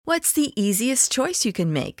What's the easiest choice you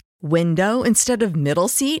can make? Window instead of middle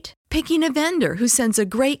seat? Picking a vendor who sends a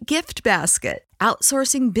great gift basket?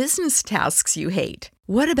 Outsourcing business tasks you hate?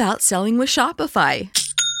 What about selling with Shopify?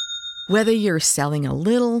 Whether you're selling a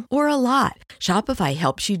little or a lot, Shopify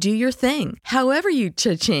helps you do your thing, however you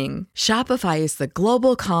cha-ching. Shopify is the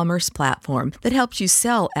global commerce platform that helps you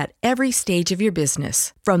sell at every stage of your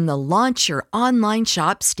business. From the launch your online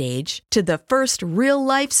shop stage to the first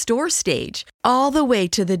real-life store stage, all the way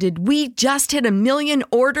to the did we just hit a million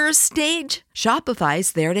orders stage.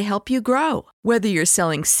 Shopify's there to help you grow. Whether you're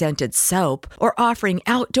selling scented soap or offering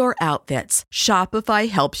outdoor outfits, Shopify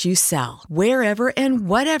helps you sell. Wherever and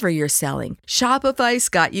whatever you're selling, Shopify's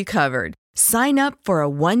got you covered. Sign up for a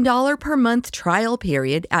 $1 per month trial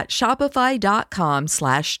period at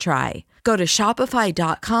shopify.com/try. Go to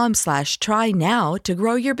shopify.com/try now to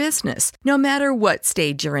grow your business, no matter what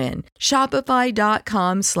stage you're in.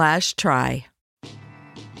 Shopify.com/try.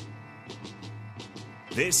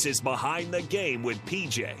 This is Behind the Game with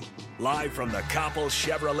PJ, live from the Coppel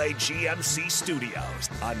Chevrolet GMC studios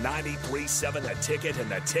on 93.7 The Ticket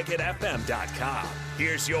and theticketfm.com.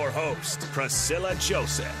 Here's your host, Priscilla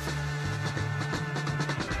Joseph.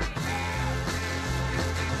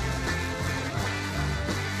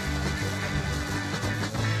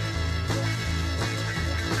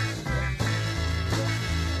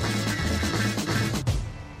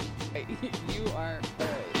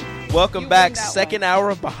 Welcome back. Second hour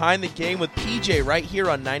of Behind the Game with PJ right here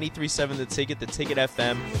on 93.7 The Ticket,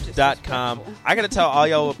 theticketfm.com. I got to tell all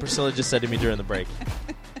y'all what Priscilla just said to me during the break.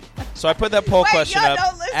 So I put that poll question up.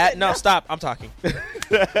 No, stop. I'm talking.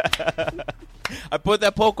 I put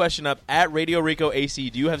that poll question up at Radio Rico AC.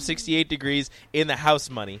 Do you have 68 degrees in the house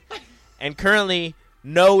money? And currently,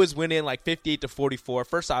 no is winning like 58-44.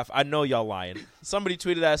 First off, I know y'all lying. Somebody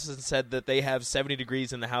tweeted us and said that they have 70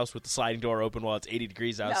 degrees in the house with the sliding door open while it's 80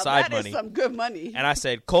 degrees outside. Now that money. is some good money. And I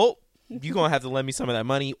said, Colt, you're going to have to lend me some of that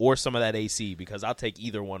money or some of that AC because I'll take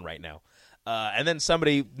either one right now. And then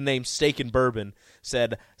somebody named Steak and Bourbon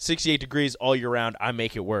said 68 degrees all year round, I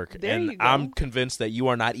make it work. There and you go. I'm convinced that you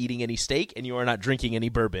are not eating any steak and you are not drinking any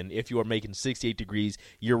bourbon if you are making 68 degrees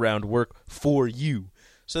year round work for you.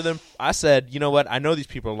 So then I said, you know what? I know these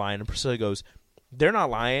people are lying. And Priscilla goes, they're not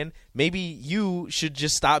lying. Maybe you should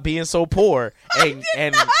just stop being so poor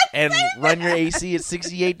and run your AC at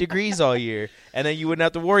 68 degrees all year. And then you wouldn't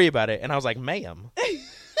have to worry about it. And I was like, ma'am,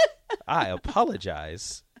 I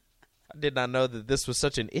apologize. I did not know that this was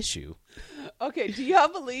such an issue. Okay, do y'all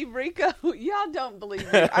believe Rico? Y'all don't believe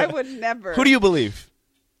me. I would never. Who do you believe?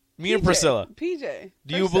 Me and Priscilla. PJ.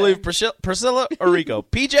 Do you believe Priscilla or Rico?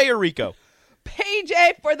 PJ or Rico?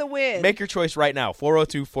 PJ for the win. Make your choice right now.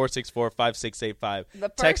 402-464-5685.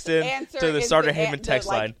 Text in to the Starter Heyman text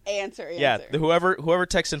line. Answer. Yeah, whoever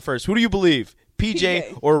texts in first. Who do you believe?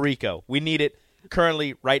 PJ or Rico? We need it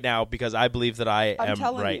currently right now because I believe that I am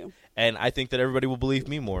right. You. And I think that everybody will believe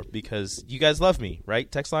me more because you guys love me,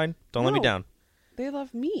 right? Text line? Don't let me down. They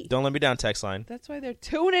love me. Don't let me down, text line. That's why they're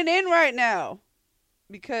tuning in right now.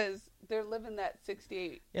 Because they're living that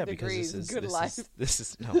 68 degrees good life.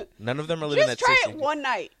 None of them are living that 68. Just try it one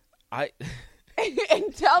night. And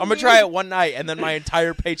tell I'm going to try it one night, and then my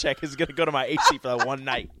entire paycheck is going to go to my AC for that one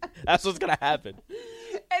night. That's what's going to happen.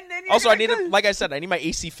 And then also, I need my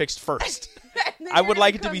AC fixed first. I would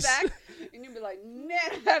like it to be... Back, and you'd be like, man,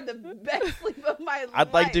 I have the best sleep of my life.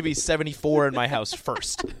 I'd like to be 74 in my house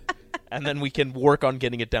first. And then we can work on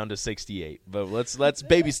getting it down to 68. But let's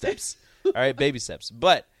baby steps. All right, baby steps.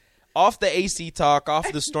 But off the AC talk,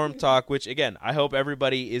 off the storm talk, which, again, I hope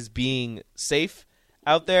everybody is being safe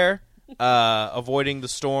out there, avoiding the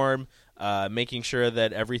storm, making sure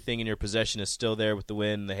that everything in your possession is still there with the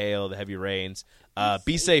wind, the hail, the heavy rains.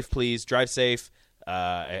 Be safe, please. Drive safe.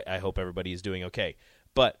 I hope everybody is doing okay.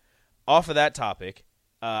 But off of that topic,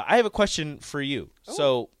 I have a question for you. Oh,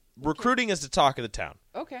 so recruiting is the talk of the town.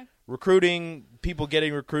 Okay. Recruiting, people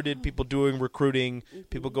getting recruited, people doing recruiting,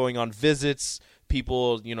 people going on visits,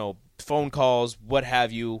 people, phone calls, what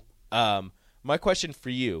have you. My question for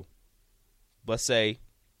you, let's say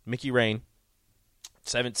Mickey Rain,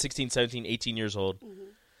 16, 17, 18 years old,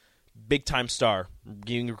 big-time star,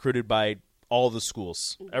 getting recruited by all the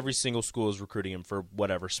schools. Every single school is recruiting him for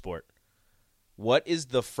whatever sport. What is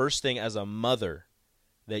the first thing as a mother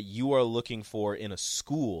that you are looking for in a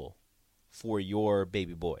school for your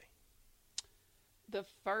baby boy? The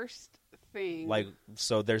first thing.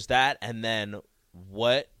 So there's that, and then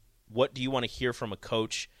what do you want to hear from a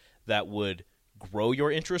coach that would grow your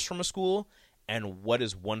interest from a school, and what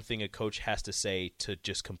is one thing a coach has to say to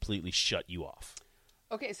just completely shut you off?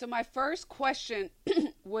 Okay, so my first question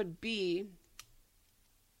would be,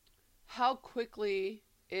 how quickly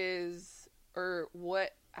is, or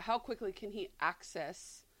how quickly can he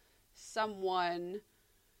access someone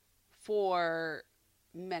for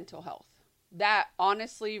mental health? That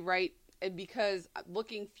honestly, right, because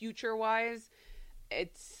looking future wise,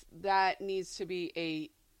 that needs to be a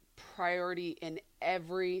priority in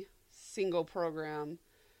every single program,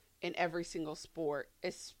 in every single sport,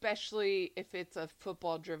 especially if it's a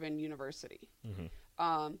football driven university.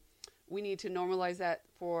 Mm-hmm. We need to normalize that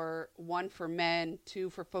for 1, for men, 2,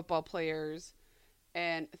 for football players,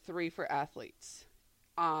 and 3, for athletes.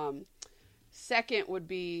 Second would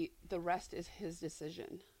be the rest is his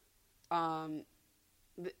decision.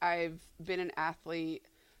 I've been an athlete,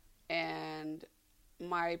 and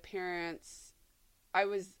my parents,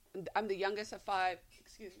 I'm the youngest of 5.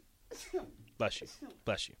 Excuse me. Bless you.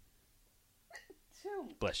 Bless you.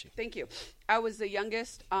 Bless you. Thank you. I was the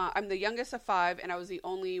youngest. I'm the youngest of 5, and I was the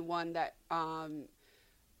only one that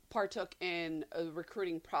partook in a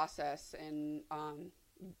recruiting process and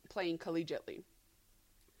playing collegiately.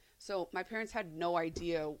 So my parents had no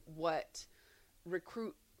idea what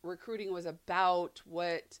recruiting was about,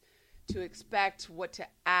 what to expect, what to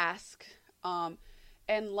ask.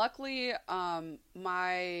 And luckily,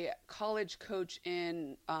 my college coach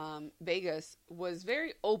in Vegas was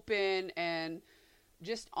very open and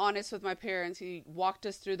just honest with my parents. He walked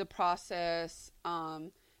us through the process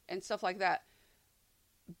and stuff like that.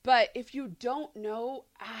 But if you don't know,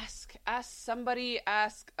 ask somebody,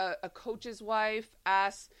 ask a coach's wife,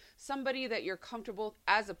 ask somebody that you're comfortable with.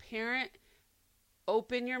 As a parent,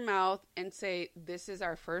 open your mouth and say, this is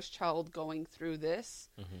our first child going through this.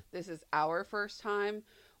 Mm-hmm. This is our first time.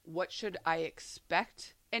 What should I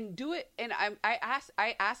expect? And do it. And I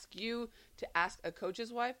ask you to ask a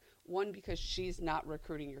coach's wife, one, because she's not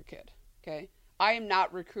recruiting your kid. Okay. I am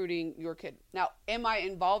not recruiting your kid. Now, am I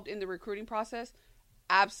involved in the recruiting process?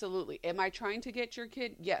 Absolutely. Am I trying to get your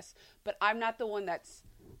kid? Yes. But I'm not the one that's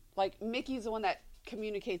like, Mickey's the one that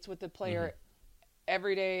communicates with the player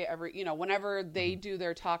every day, whenever they do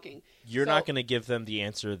their talking. You're not going to give them the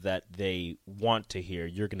answer that they want to hear.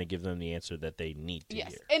 You're going to give them the answer that they need to hear.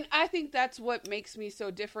 Yes. And I think that's what makes me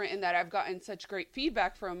so different, in that I've gotten such great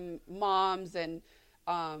feedback from moms and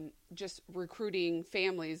just recruiting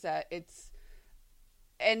families that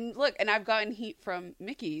and I've gotten heat from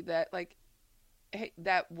Mickey that like, hey,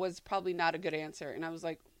 that was probably not a good answer. And I was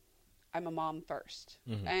like, I'm a mom first.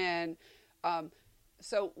 Mm-hmm. And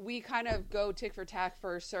so we kind of go tick for tack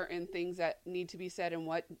for certain things that need to be said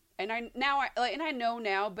and I know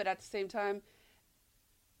now, but at the same time,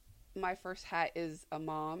 my first hat is a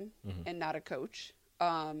mom and not a coach.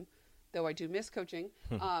 Though I do miss coaching.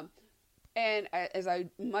 And as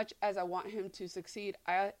much as I want him to succeed,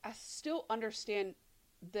 I still understand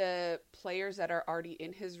the players that are already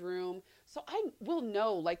in his room. So I will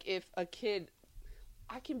know, like, if a kid,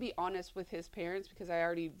 I can be honest with his parents because I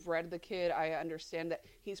already read the kid. I understand that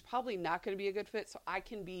he's probably not going to be a good fit. So I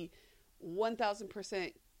can be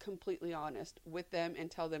 1,000% completely honest with them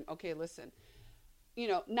and tell them, okay, listen,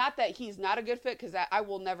 not that he's not a good fit, because I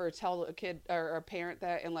will never tell a kid or a parent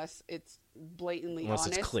that unless it's blatantly honest.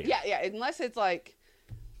 It's clear. Yeah. Unless it's like,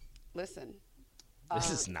 listen, this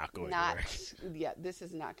is not going to work. Yeah, this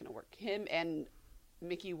is not going to work. Him and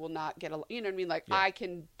Mickey will not get along. You know what I mean? Like, yeah. I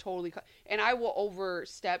can totally, and I will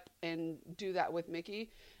overstep and do that with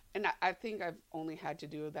Mickey. And I think I've only had to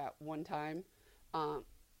do that one time.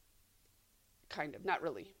 Kind of, not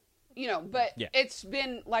really, but it's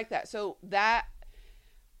been like that. So that,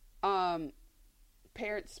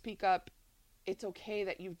 parents speak up. It's okay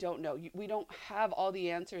that you don't know. We don't have all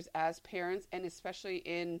the answers as parents, and especially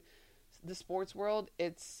in the sports world,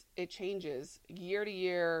 it changes year to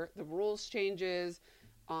year. The rules changes.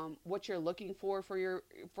 What you're looking for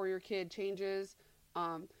your kid changes.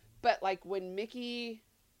 But like when Mickey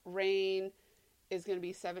Rain is going to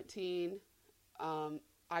be 17,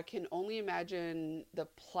 I can only imagine the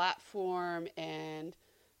platform and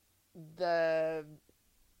the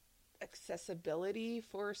accessibility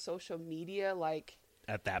for social media, like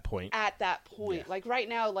at that point. Yeah. Like right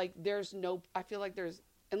now, like I feel like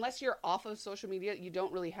unless you're off of social media, you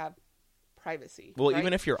don't really have privacy. Well, right?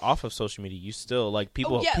 Even if you're off of social media, you still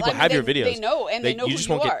people have your videos. They know, and they know who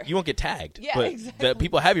you are. You won't get tagged. Yeah, but exactly.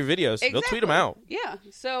 People have your videos. Exactly. They'll tweet them out. Yeah.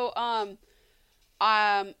 So,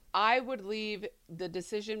 I would leave the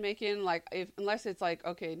decision making, like, unless it's like,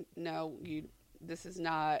 okay, no, this is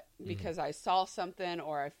not because I saw something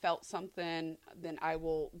or I felt something, then I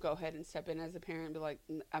will go ahead and step in as a parent and be like,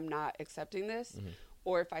 I'm not accepting this. Mm-hmm.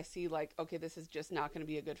 Or if I see like, okay, this is just not going to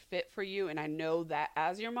be a good fit for you, and I know that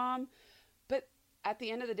as your mom. But at the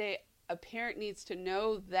end of the day, a parent needs to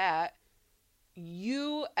know that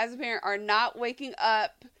you as a parent are not waking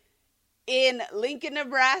up in Lincoln,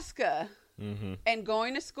 Nebraska and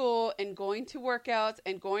going to school and going to workouts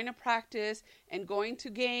and going to practice and going to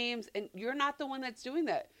games, and you're not the one that's doing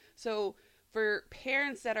that. So for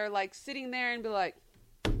parents that are like sitting there and be like,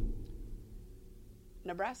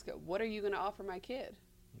 Nebraska, what are you going to offer my kid?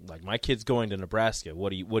 Like, my kid's going to Nebraska. What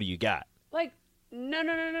do you got? Like,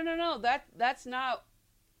 no. That's not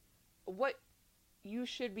what you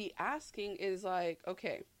should be asking. Is like,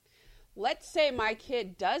 okay, let's say my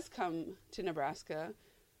kid does come to Nebraska.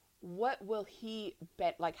 What will he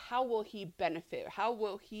like? How will he benefit? How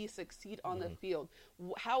will he succeed on the field?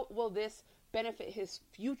 How will this benefit his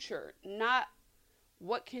future? Not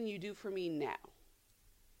what can you do for me now?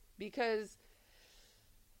 Because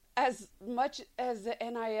as much as the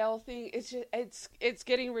NIL thing, it's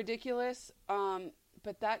getting ridiculous.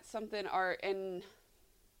 But that's something our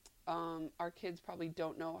kids probably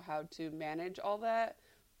don't know how to manage all that.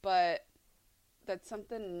 But that's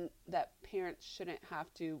something that parents shouldn't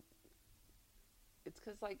have to. It's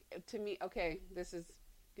because, like, to me, okay, this is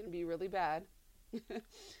going to be really bad.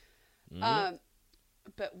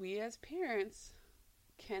 But we as parents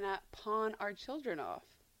cannot pawn our children off.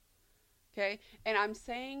 Okay? And I'm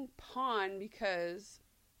saying pawn because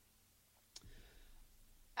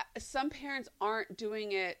some parents aren't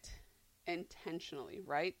doing it intentionally,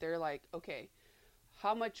 right? They're like, okay,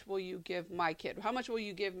 how much will you give my kid? How much will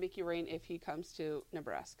you give Mickey Rain if he comes to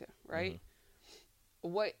Nebraska, right?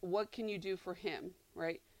 What can you do for him,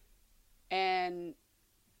 right? And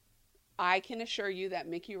I can assure you that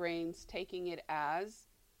Mickey Rain's taking it as,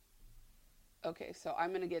 okay, so I'm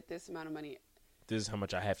going to get this amount of money. This is how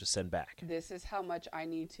much I have to send back. This is how much I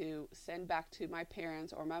need to send back to my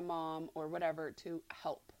parents or my mom or whatever to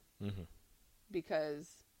help. Because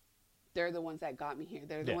they're the ones that got me here.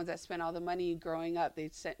 They're the ones that spent all the money growing up. They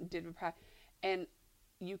and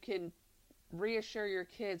you can reassure your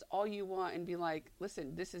kids all you want and be like,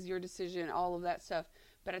 listen, this is your decision, all of that stuff.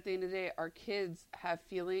 But at the end of the day, our kids have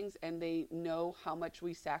feelings and they know how much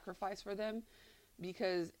we sacrifice for them.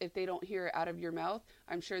 Because if they don't hear it out of your mouth,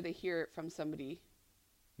 I'm sure they hear it from somebody.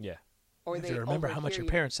 Yeah. Or they remember how much your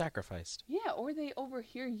parents sacrificed. Yeah, or they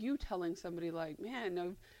overhear you telling somebody like, man,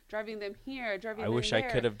 I'm driving them here, driving I them wish there.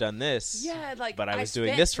 I could have done this. Yeah, like, but I was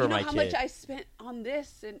doing this for my kid. How much I spent on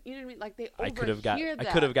this, and you know what I mean? Like, they overhear that. I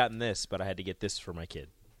could have gotten this, but I had to get this for my kid.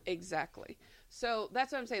 Exactly. So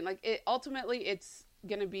that's what I'm saying. Like, ultimately, it's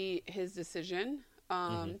gonna be his decision.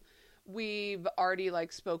 We've already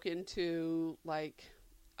like spoken to like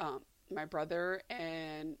my brother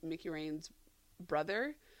and Mickey Rain's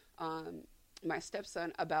brother, my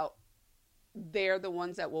stepson, about they're the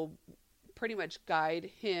ones that will pretty much guide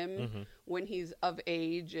him when he's of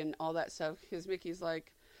age and all that stuff. Because Mickey's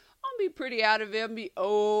like, I'll be pretty out of him, be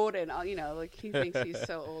old, and you know, like he thinks he's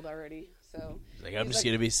so old already. So like, I'm just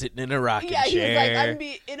gonna be sitting in a rocking chair. Yeah, he's like, I'm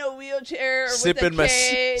be in a wheelchair sipping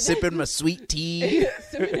with my sweet tea,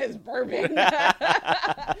 sipping his bourbon. And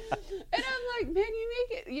I'm like, man, you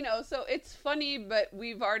make it, you know. So it's funny, but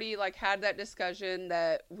we've already like had that discussion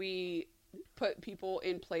that we put people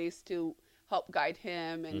in place to help guide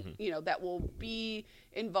him, and you know, that will be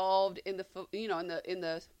involved in the in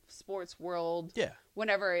the sports world. Yeah.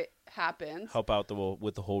 Whenever it happens, help out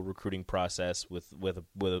with the whole recruiting process with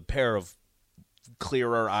a pair of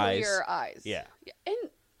clearer eyes. Yeah. And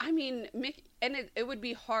I mean, Mickey, and it would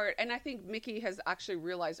be hard. And I think Mickey has actually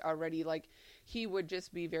realized already, like, he would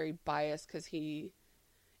just be very biased because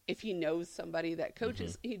if he knows somebody that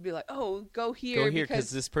coaches, he'd be like, oh, go here because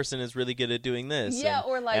this person is really good at doing this. Yeah.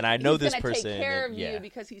 Or like, and I know he's this person take care of you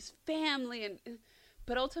because he's family.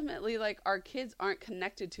 But ultimately, like, our kids aren't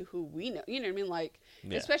connected to who we know. You know what I mean? Like,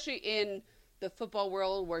 especially in the football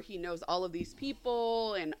world where he knows all of these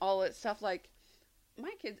people and all that stuff. Like,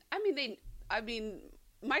 my kids,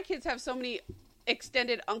 my kids have so many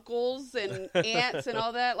extended uncles and aunts and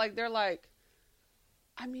all that. Like, they're like,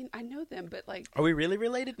 I mean, I know them, but like, are we really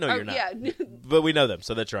related? No, you're not. Yeah. But we know them,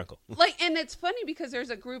 so that's your uncle. Like, and it's funny because there's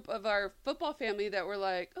a group of our football family that were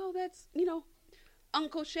like, oh, that's, you know,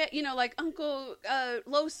 Uncle Shet, you know, like Uncle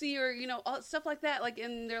Losi, or, you know, all, stuff like that. Like,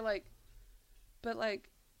 and they're like, but like,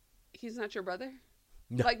 he's not your brother?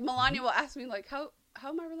 No. Like, Melania will ask me, like, how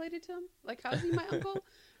am I related to him? Like, how is he my uncle?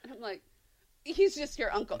 And I'm like, he's just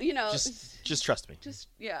your uncle, you know. Just trust me. Just,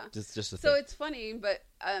 yeah. Just a so thing. it's funny, but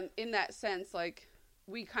in that sense, like,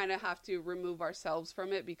 we kind of have to remove ourselves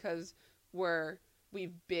from it because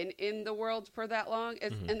we've been in the world for that long.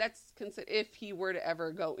 And that's if he were to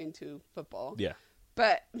ever go into football. Yeah.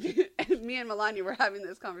 But me and Melania were having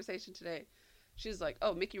this conversation today. She's like,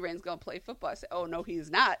 oh, Mickey Rain's going to play football. I said, oh, no, he's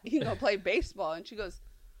not. He's going to play baseball. And she goes,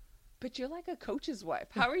 but you're like a coach's wife.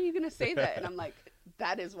 How are you going to say that? And I'm like,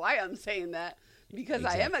 that is why I'm saying that, because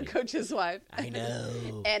I am a coach's wife. I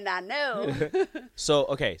know. And I know.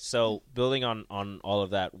 So building on all of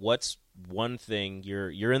that, what's one thing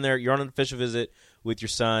you're in there, you're on an official visit with your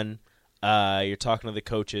son, you're talking to the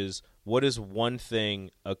coaches. What is one thing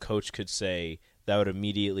a coach could say that would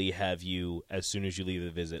immediately have you, as soon as you leave the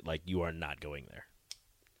visit, like you are not going there?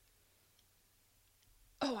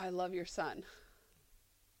 Oh, I love your son.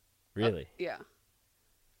 Really? Yeah.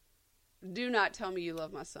 Do not tell me you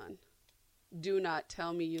love my son. Do not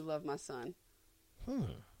tell me you love my son.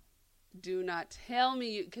 Do not tell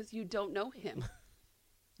me, because you don't know him.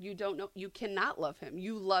 You don't know. You cannot love him.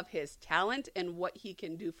 You love his talent and what he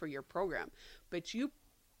can do for your program. But you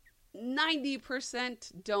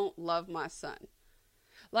 90% don't love my son.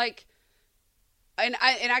 Like, and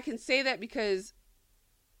I can say that because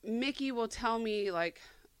Mickey will tell me, like,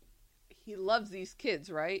 he loves these kids,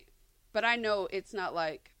 right? But I know it's not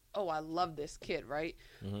like, oh, I love this kid, right?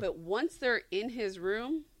 Mm-hmm. But once they're in his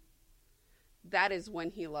room, that is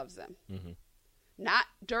when he loves them. Mm-hmm. Not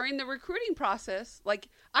during the recruiting process. Like,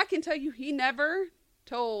 I can tell you, he never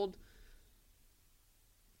told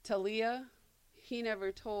Talia, he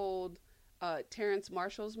never told Terrence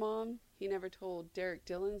Marshall's mom, he never told Derek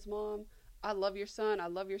Dillon's mom, I love your son, I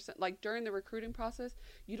love your son. Like, during the recruiting process,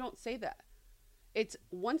 you don't say that. It's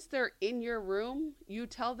once they're in your room, you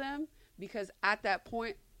tell them, because at that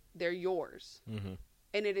point, they're yours. Mm-hmm.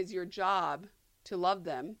 And it is your job to love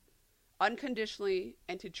them unconditionally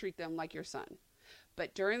and to treat them like your son.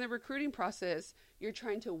 But during the recruiting process, you're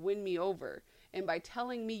trying to win me over. And by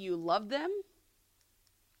telling me you love them,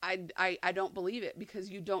 I don't believe it, because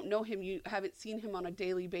you don't know him. You haven't seen him on a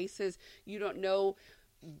daily basis. You don't know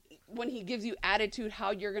when he gives you attitude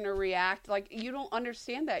how you're going to react. Like, you don't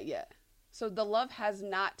understand that yet. So the love has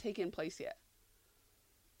not taken place yet.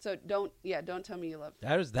 So don't tell me you love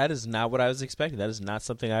him. That is not what I was expecting. That is not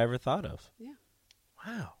something I ever thought of. Yeah.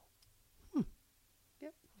 Wow.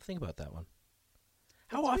 Yep. Think about that one.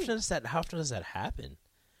 How often does that happen?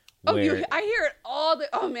 Oh, I hear it all the.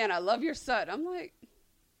 Oh man, I love your son. I'm like,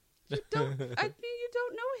 you don't. You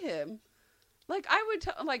don't know him. Like, I would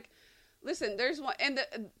tell. Like, listen, there's one, and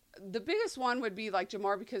the biggest one would be like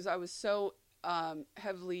Jamar, because I was so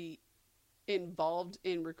heavily involved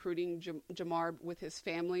in recruiting Jamar with his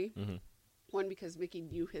family. Mm-hmm. One, because Mickey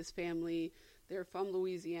knew his family. They're from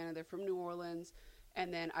Louisiana. They're from New Orleans.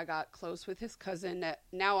 And then I got close with his cousin that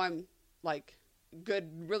now I'm like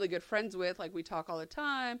really good friends with. Like, we talk all the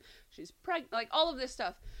time. She's pregnant, like all of this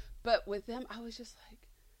stuff. But with them, I was just like,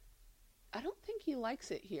 I don't think he likes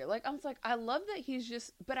it here. Like, I was like, I love that he's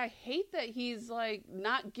just, but I hate that he's like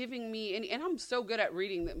not giving me any, and I'm so good at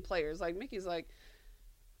reading them players. Like, Mickey's like,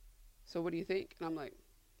 so what do you think? And I'm like,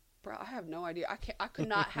 bro, I have no idea. I could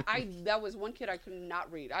not, that was one kid I could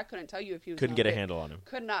not read. I couldn't tell you if he was couldn't get a handle on him.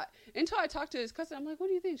 Could not. Until I talked to his cousin. I'm like, what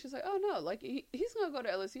do you think? She's like, oh no, like he's going to go to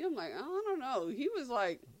LSU. I'm like, I don't know. He was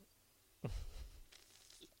like,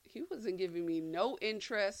 he wasn't giving me no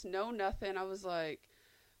interest, no nothing. I was like,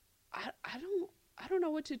 I don't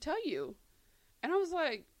know what to tell you. And I was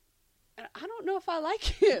like, I don't know if I like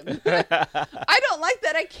him. I don't like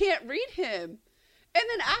that I can't read him. And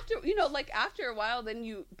then after a while,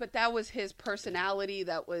 but that was his personality.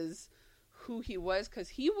 That was who he was. Cause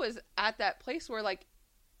he was at that place where, like,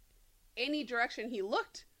 any direction he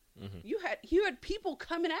looked, mm-hmm. you had people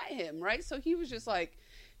coming at him. Right. So he was just like,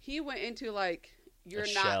 he went into like, you're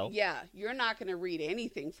not going to read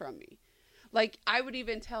anything from me. Like, I would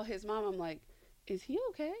even tell his mom, I'm like, is he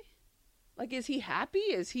okay? Like, is he happy?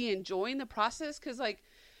 Is he enjoying the process? Cause like,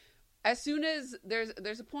 as soon as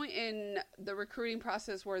there's a point in the recruiting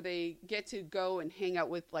process where they get to go and hang out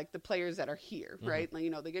with like the players that are here, mm-hmm. right?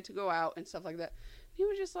 Like, they get to go out and stuff like that. He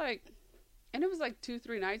was just like, and it was like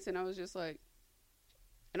 2-3 nights, and I was just like,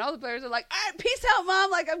 and all the players are like, all right, peace out, mom.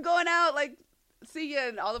 Like, I'm going out. Like, see ya.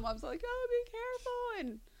 And all the moms are like, oh, be careful.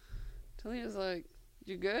 And Talia's like,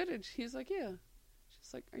 you good? And he's like, yeah.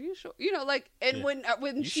 She's like, are you sure? Like, and yeah.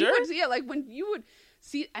 when she sure? would, yeah, like when you would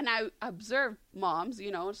see, and I observe moms,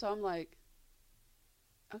 so I'm like,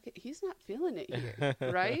 okay, he's not feeling it here,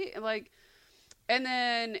 right? And like, and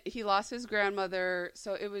then he lost his grandmother,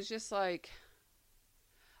 so it was just like,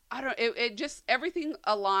 it just, everything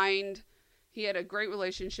aligned. He had a great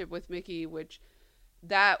relationship with Mickey, which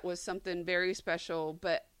that was something very special.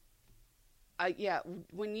 But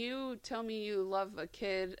when you tell me you love a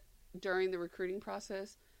kid during the recruiting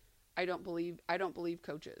process, I don't believe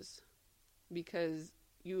coaches. Because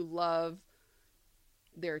you love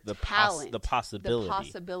their talent, the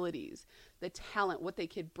possibilities, the talent, what they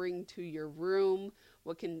could bring to your room,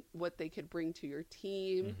 what they could bring to your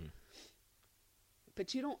team. Mm-hmm.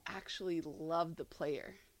 but you don't actually love the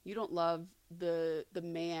player. You don't love the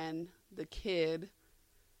man, the kid,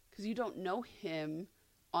 because you don't know him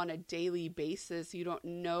on a daily basis. You don't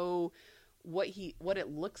know what it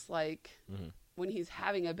looks like when he's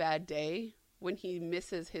having a bad day, when he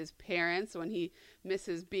misses his parents, when he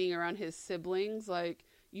misses being around his siblings. Like,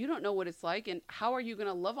 you don't know what it's like, and how are you going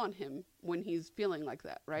to love on him when he's feeling like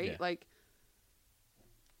that, right? Yeah. Like,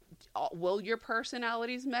 will your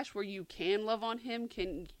personalities mesh where you can love on him?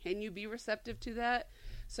 Can you be receptive to that?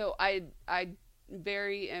 So I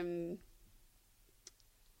very am.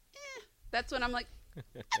 That's when I'm like, I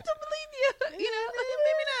don't believe you. You know,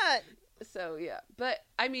 maybe not. So yeah, but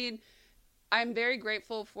I mean, I'm very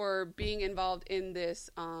grateful for being involved in this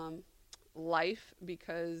life,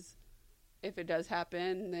 because if it does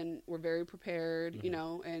happen, then we're very prepared. You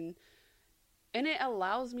know, and it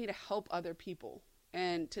allows me to help other people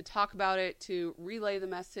and to talk about it, to relay the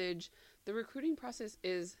message. The recruiting process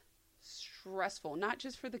is stressful, not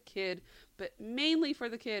just for the kid, but mainly for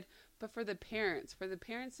the kid, but for the parents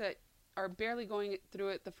that are barely going through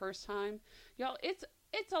it the first time. Y'all, it's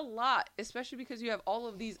a lot, especially because you have all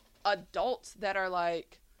of these adults that are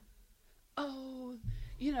like, oh,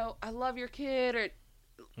 you know, I love your kid, or,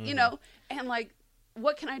 you know, and like,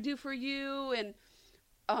 what can I do for you? And,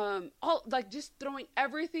 all like just throwing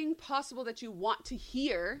everything possible that you want to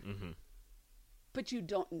hear, but you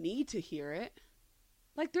don't need to hear it.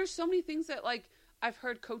 Like, there's so many things that, like, I've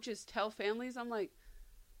heard coaches tell families. I'm like,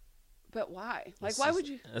 but why? Like, why would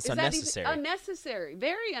you? That's is unnecessary. That even unnecessary?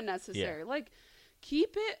 Very unnecessary. Yeah. Like,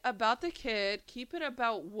 keep it about the kid. Keep it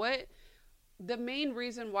about what the main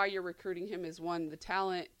reason why you're recruiting him is, one, the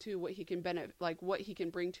talent, two, what he can benefit, like what he can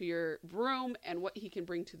bring to your room and what he can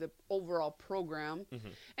bring to the overall program.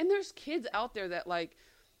 And there's kids out there that, like,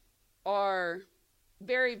 are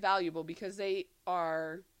very valuable because they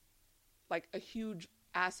are like a huge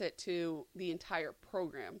asset to the entire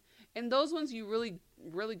program. And those ones you really,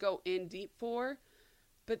 really go in deep for.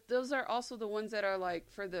 But those are also the ones that are like,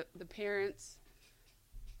 for the parents,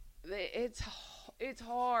 it's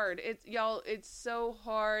hard. It's so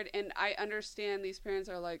hard. And I understand these parents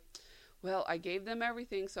are like, well, I gave them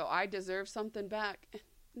everything, so I deserve something back.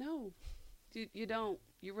 No, you don't.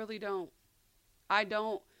 You really don't. I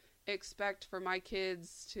don't expect for my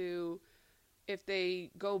kids to, if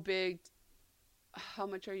they go big, how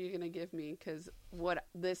much are you going to give me? Because what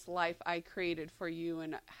this life I created for you,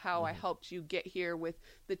 and how I helped you get here with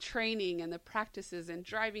the training and the practices and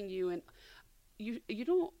driving you, and you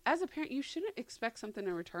don't, as a parent, you shouldn't expect something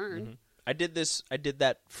in return. I did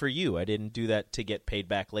that for you. I didn't do that to get paid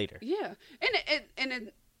back later. Yeah. And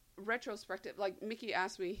in retrospective, like Mickey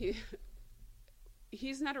asked me,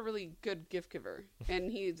 he's not a really good gift giver,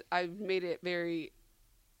 and I've made it very,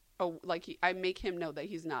 I make him know that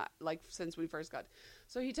he's not, like, since we first got.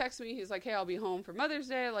 So he texts me, he's like, hey, I'll be home for Mother's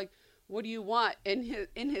Day. Like, what do you want? In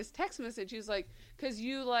his text message, he's like, cause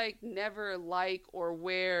you like never like or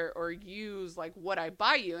wear or use like what I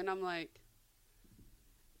buy you. And I'm like,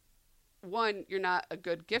 one, you're not a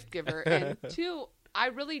good gift giver. And two, I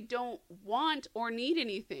really don't want or need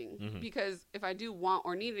anything, because if I do want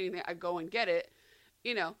or need anything, I go and get it,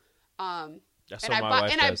 you know? That's and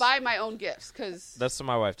I buy my own gifts, because that's what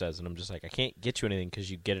my wife does, and I'm just like, I can't get you anything because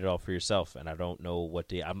you get it all for yourself, and I don't know what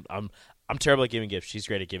to. I'm terrible at giving gifts. She's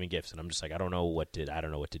great at giving gifts, and I'm just like, I don't know what to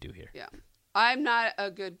do here. Yeah, I'm not a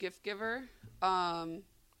good gift giver.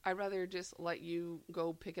 I'd rather just let you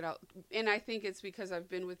go pick it out, and I think it's because I've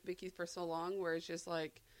been with Mickey for so long, where it's just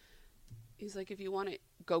like, he's like, if you want it,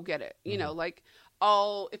 go get it. You know, like,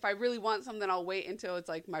 if I really want something, I'll wait until it's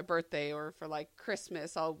like my birthday or for like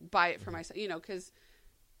Christmas. I'll buy it for myself, you know, because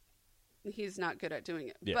he's not good at doing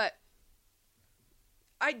it. Yeah. But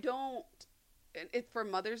I don't, for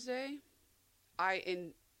Mother's Day, I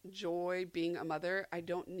enjoy being a mother. I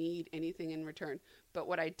don't need anything in return. But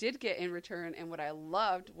what I did get in return, and what I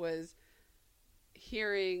loved, was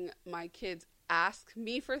hearing my kids ask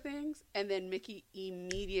me for things, and then Mickey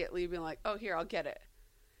immediately being like, oh, here, I'll get it.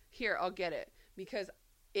 Here, I'll get it. Because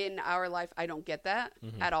in our life, I don't get that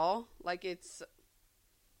at all. Like, it's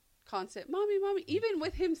constant, mommy, mommy. Even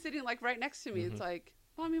with him sitting like right next to me, it's like,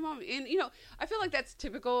 mommy, mommy. And, you know, I feel like that's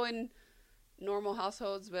typical in normal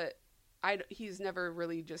households, but he's never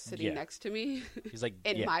really just sitting next to me. He's like,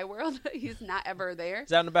 in my world, he's not ever there.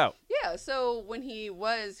 He's out and about. Yeah. So when he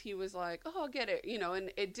was like, oh, I'll get it, you know, and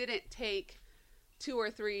it didn't take 2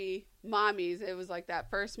 or 3 mommies. It was like that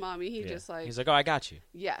first mommy. He's like, oh, I got you.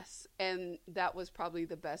 Yes. And that was probably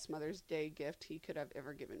the best Mother's Day gift he could have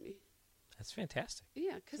ever given me. That's fantastic.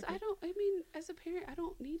 Yeah, because as a parent, I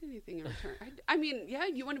don't need anything in return. I mean, yeah,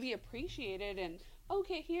 you want to be appreciated and,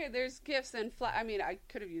 okay, here, there's gifts and I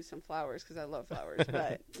could have used some flowers because I love flowers,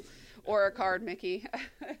 but, or a card, Mickey.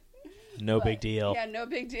 No big deal. Yeah, no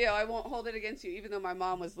big deal. I won't hold it against you, even though my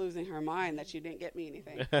mom was losing her mind that she didn't get me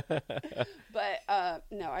anything. But,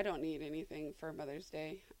 no, I don't need anything for Mother's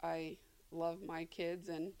Day. I love my kids,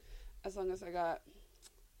 and as long as I got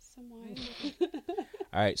some wine.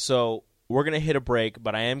 All right, so we're gonna hit a break,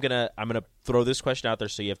 but I'm gonna throw this question out there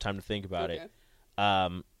so you have time to think about it.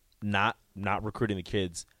 Not recruiting the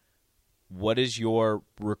kids. What is your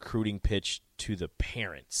recruiting pitch to the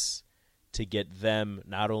parents to get them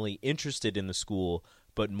not only interested in the school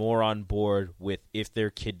but more on board with, if their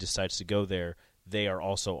kid decides to go there, they are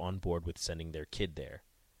also on board with sending their kid there?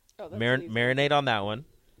 Marinate on that one.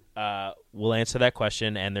 We'll answer that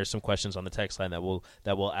question, and there's some questions on the text line that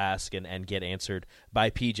we'll ask and get answered by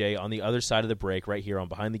PJ on the other side of the break, right here on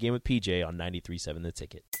Behind the Game with PJ on 93.7 The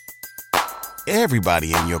Ticket.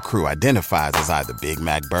 Everybody in your crew identifies as either Big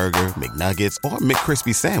Mac Burger, McNuggets, or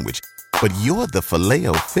McCrispy Sandwich, but you're the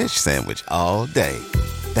Filet-O-Fish Sandwich all day.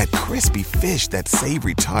 That crispy fish, that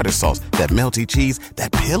savory tartar sauce, that melty cheese,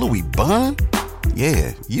 that pillowy bun.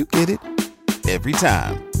 Yeah, you get it. Every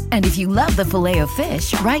time. And if you love the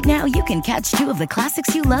Filet-O-Fish, right now you can catch 2 of the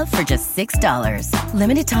classics you love for just $6.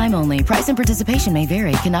 Limited time only. Price and participation may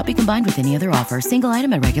vary. Cannot be combined with any other offer. Single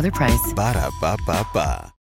item at regular price. Ba-da-ba-ba-ba.